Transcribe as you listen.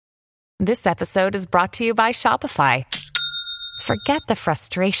This episode is brought to you by Shopify. Forget the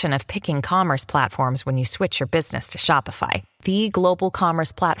frustration of picking commerce platforms when you switch your business to Shopify, the global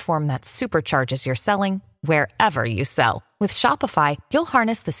commerce platform that supercharges your selling wherever you sell. With Shopify, you'll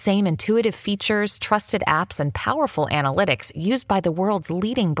harness the same intuitive features, trusted apps, and powerful analytics used by the world's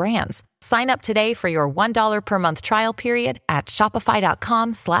leading brands. Sign up today for your $1 per month trial period at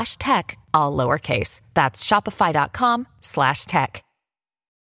shopify.com/tech, all lowercase. That's shopify.com/tech.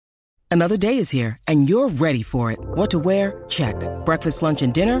 Another day is here, and you're ready for it. What to wear? Check. Breakfast, lunch,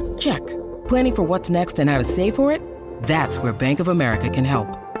 and dinner? Check. Planning for what's next and how to save for it? That's where Bank of America can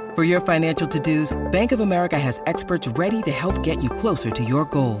help. For your financial to-dos, Bank of America has experts ready to help get you closer to your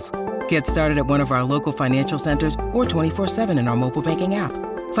goals. Get started at one of our local financial centers or 24/7 in our mobile banking app.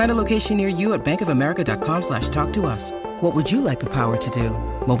 Find a location near you at bankofamerica.com/talktous. What would you like the power to do?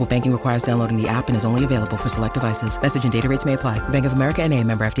 Mobile banking requires downloading the app and is only available for select devices. Message and data rates may apply. Bank of America N.A.,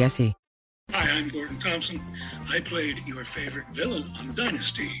 member FDIC. Hi, I'm Gordon Thompson. I played your favorite villain on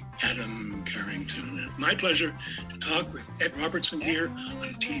Dynasty, Adam Carrington. It's my pleasure to talk with Ed Robertson here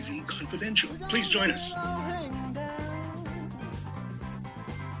on TV Confidential. Please join us.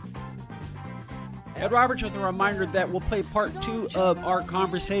 Ed Roberts with a reminder that we'll play part 2 of our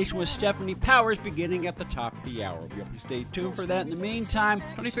conversation with Stephanie Powers beginning at the top of the hour. We'll have to stay tuned for that. In the meantime,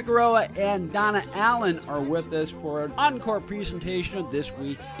 Tony Figueroa and Donna Allen are with us for an encore presentation of This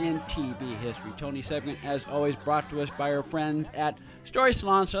Week in TV History. Tony's segment, as always, brought to us by our friends at Story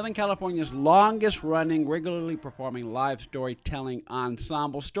Salon, Southern California's longest-running, regularly performing live storytelling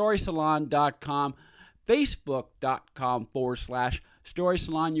ensemble. StorySalon.com, Facebook.com/Story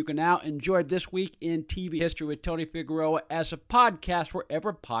Salon. You can now enjoy This Week in TV History with Tony Figueroa as a podcast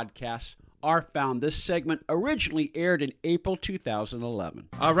wherever podcasts are found. This segment originally aired in April 2011.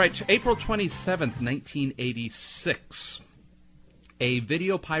 All right, April 27th, 1986. A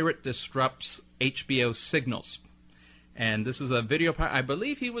video pirate disrupts HBO signals. And this is a video pirate. I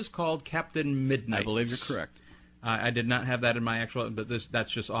believe he was called Captain Midnight. I believe you're correct. I did not have that in my actual, but that's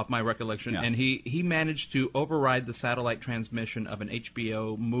just off my recollection. Yeah. And he managed to override the satellite transmission of an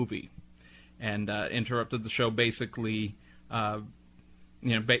HBO movie, and interrupted the show basically,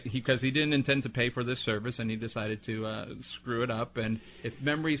 because he didn't intend to pay for this service, and he decided to screw it up. And if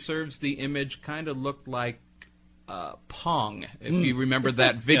memory serves, the image kind of looked like Pong, if you remember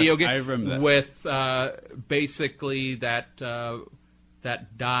that video game. I remember that. With basically that dot,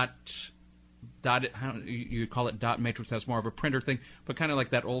 you call it dot matrix, that's more of a printer thing, but kind of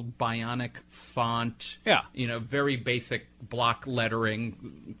like that old Bionic font. Yeah. Very basic block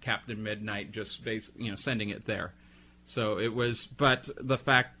lettering, Captain Midnight, just sending it there. So it was, but the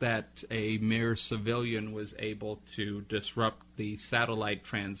fact that a mere civilian was able to disrupt the satellite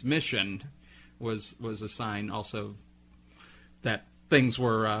transmission was a sign also that things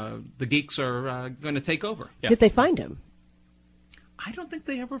were, the geeks are going to take over. Yeah. Did they find him? I don't think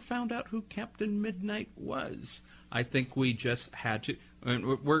they ever found out who Captain Midnight was. I think we just had to.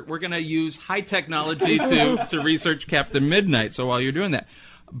 We're going to use high technology to research Captain Midnight. So while you're doing that,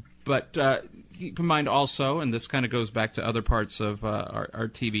 but keep in mind also, and this kind of goes back to other parts of our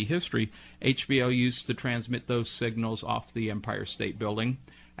TV history, HBO used to transmit those signals off the Empire State Building.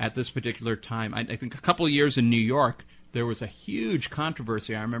 At this particular time, I think a couple of years in New York, there was a huge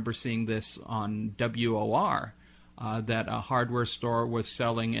controversy. I remember seeing this on WOR. That a hardware store was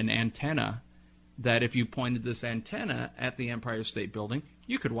selling an antenna that if you pointed this antenna at the Empire State Building,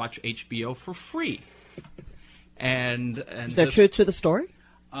 you could watch HBO for free. And is that true to the story?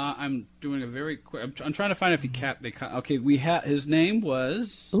 I'm doing a very quick. I'm trying to find if he okay, his name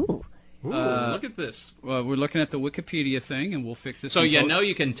was. Ooh, look at this. We're looking at the Wikipedia thing, and we'll fix this. So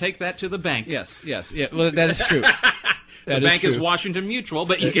you can take that to the bank. Yes. Yeah. Well, that is true. The bank is Washington Mutual,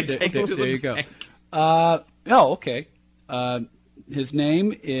 but you can take it to the bank. Okay. His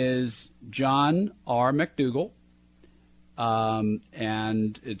name is John R. McDougal,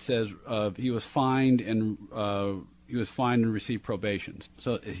 and it says he was fined and received probation.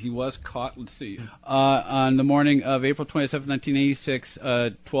 So he was caught. Let's see. On the morning of April 27, 1986,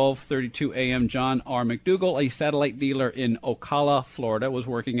 12:32 a.m., John R. McDougal, a satellite dealer in Ocala, Florida, was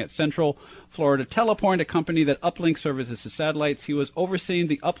working at Central Florida Telepoint, a company that uplinks services to satellites. He was overseeing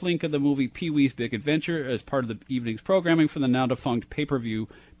the uplink of the movie Pee-wee's Big Adventure as part of the evening's programming for the now-defunct pay-per-view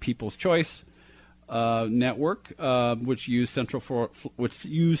People's Choice network, which used Central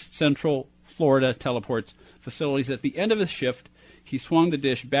Florida Teleport's facilities. At the end of his shift, he swung the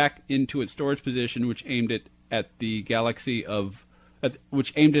dish back into its storage position, which aimed it at the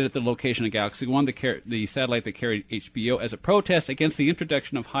location of Galaxy One, the satellite that carried HBO, as a protest against the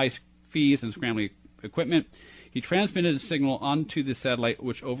introduction of high fees and scrambling equipment. He transmitted a signal onto the satellite,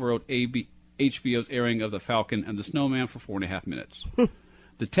 which overrode HBO's airing of The Falcon and the Snowman for 4.5 minutes.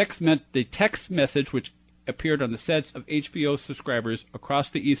 The text message, which appeared on the sets of HBO subscribers across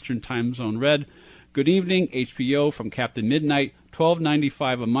the Eastern Time Zone, read, "Good evening, HBO from Captain Midnight,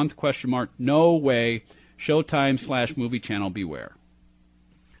 $12.95 a month, ? No way, Showtime/Movie Channel, beware."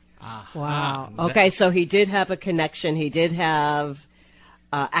 Wow. Okay, so he did have a connection. He did have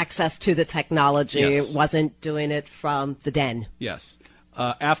access to the technology. Yes. Wasn't doing it from the den. Yes.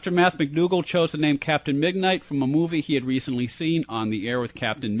 Aftermath, McDougal chose the name Captain Midnight from a movie he had recently seen on the air with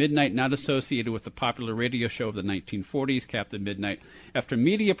Captain Midnight, not associated with the popular radio show of the 1940s, Captain Midnight. After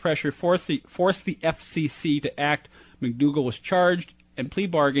media pressure forced the FCC to act, McDougal was charged and plea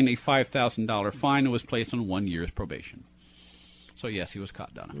bargained a $5,000 fine and was placed on 1 year's probation. So, yes, he was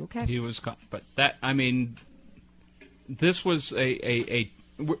caught, Donna. Okay. He was caught. But that, I mean, this was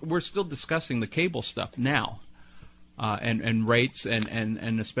we're still discussing the cable stuff now. And rates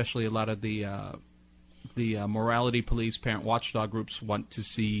and especially a lot of the morality police, parent watchdog groups want to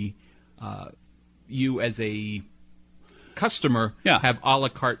see you as a customer have a la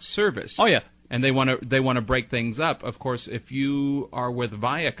carte service. Oh yeah, and they want to break things up. Of course, if you are with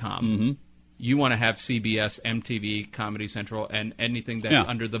Viacom, you want to have CBS, MTV, Comedy Central, and anything that's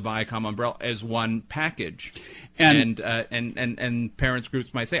under the Viacom umbrella as one package. And parents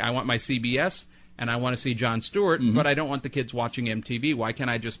groups might say, I want my CBS. And I want to see Jon Stewart, but I don't want the kids watching MTV. Why can't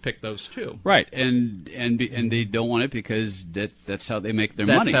I just pick those two? Right, and they don't want it because that's how they make their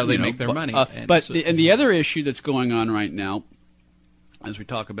money. That's how they make their money. And the other issue that's going on right now, as we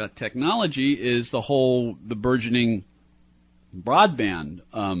talk about technology, is the burgeoning broadband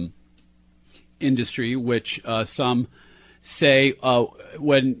industry, which some say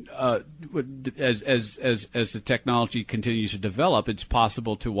when as the technology continues to develop, it's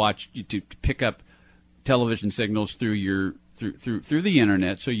possible to pick up television signals through the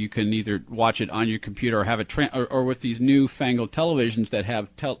internet, so you can either watch it on your computer or have it or with these newfangled televisions that have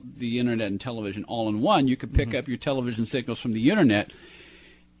the internet and television all in one, you could pick up your television signals from the internet,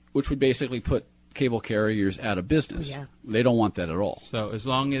 which would basically put cable carriers out of business. Yeah. They don't want that at all. So as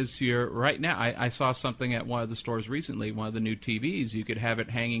long as you're right now, I saw something at one of the stores recently, one of the new TVs, you could have it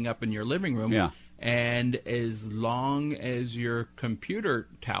hanging up in your living room. Yeah. And as long as your computer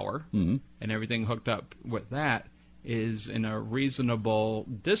tower and everything hooked up with that is in a reasonable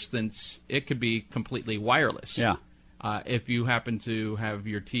distance, it could be completely wireless. Yeah. If you happen to have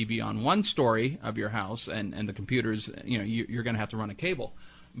your TV on one story of your house and the computers, you're going to have to run a cable.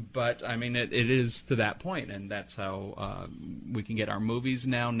 But, I mean, it is to that point, and that's how we can get our movies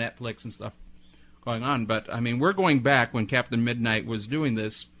now, Netflix and stuff going on. But, I mean, we're going back when Captain Midnight was doing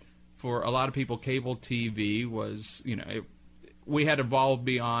this. For a lot of people, cable TV was, we had evolved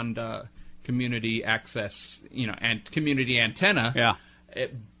beyond community access, and community antenna. Yeah.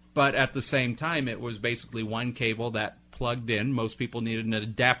 But at the same time, it was basically one cable that plugged in. Most people needed an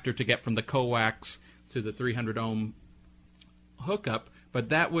adapter to get from the coax to the 300-ohm hookup. But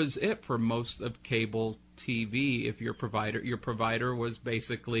that was it for most of cable TV. If your provider was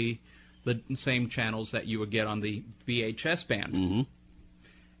basically the same channels that you would get on the VHS band.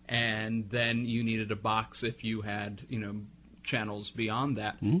 And then you needed a box if you had, channels beyond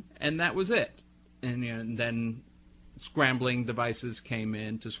that. And that was it. And then scrambling devices came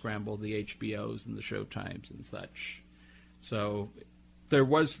in to scramble the HBOs and the Showtimes and such. So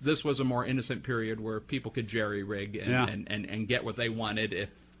this was a more innocent period where people could jerry-rig and get what they wanted if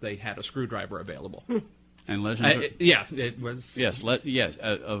they had a screwdriver available. And legends it was... Yes,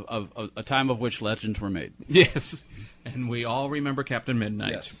 of a time of which legends were made. Yes, and we all remember Captain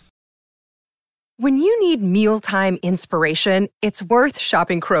Midnight. Yes. When you need mealtime inspiration, it's worth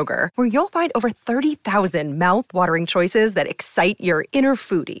shopping Kroger, where you'll find over 30,000 mouth-watering choices that excite your inner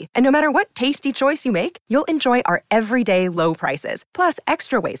foodie. And no matter what tasty choice you make, you'll enjoy our everyday low prices, plus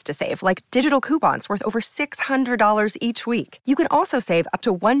extra ways to save, like digital coupons worth over $600 each week. You can also save up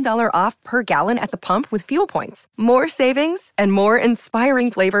to $1 off per gallon at the pump with fuel points. More savings and more inspiring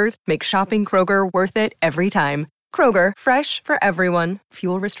flavors make shopping Kroger worth it every time. Kroger, fresh for everyone.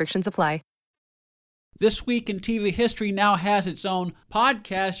 Fuel restrictions apply. This Week in TV History now has its own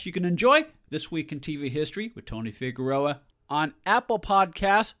podcast you can enjoy. This Week in TV History with Tony Figueroa on Apple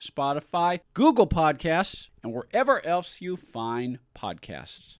Podcasts, Spotify, Google Podcasts, and wherever else you find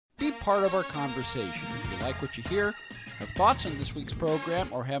podcasts. Be part of our conversation. If you like what you hear, have thoughts on this week's program,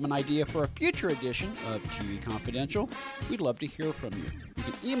 or have an idea for a future edition of TV Confidential, we'd love to hear from you. You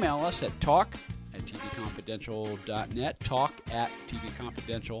can email us at talk@tvconfidential.net,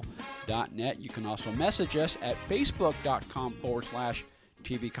 talk@tvconfidential.net. You can also message us at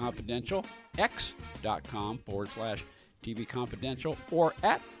facebook.com/tvconfidential. x.com/TV Confidential or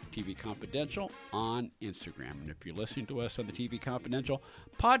at TV Confidential on Instagram. And if you're listening to us on the TV Confidential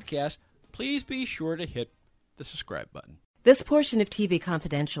podcast, please be sure to hit the subscribe button. This portion of TV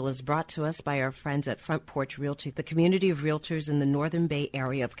Confidential is brought to us by our friends at Front Porch Realty, the community of realtors in the Northern Bay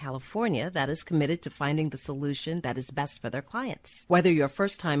area of California that is committed to finding the solution that is best for their clients. Whether you're a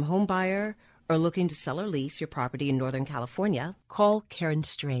first-time home buyer or looking to sell or lease your property in Northern California, call Karen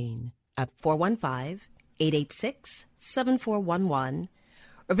Strain at 415-886-7411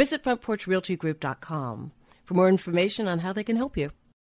 or visit frontporchrealtygroup.com for more information on how they can help you.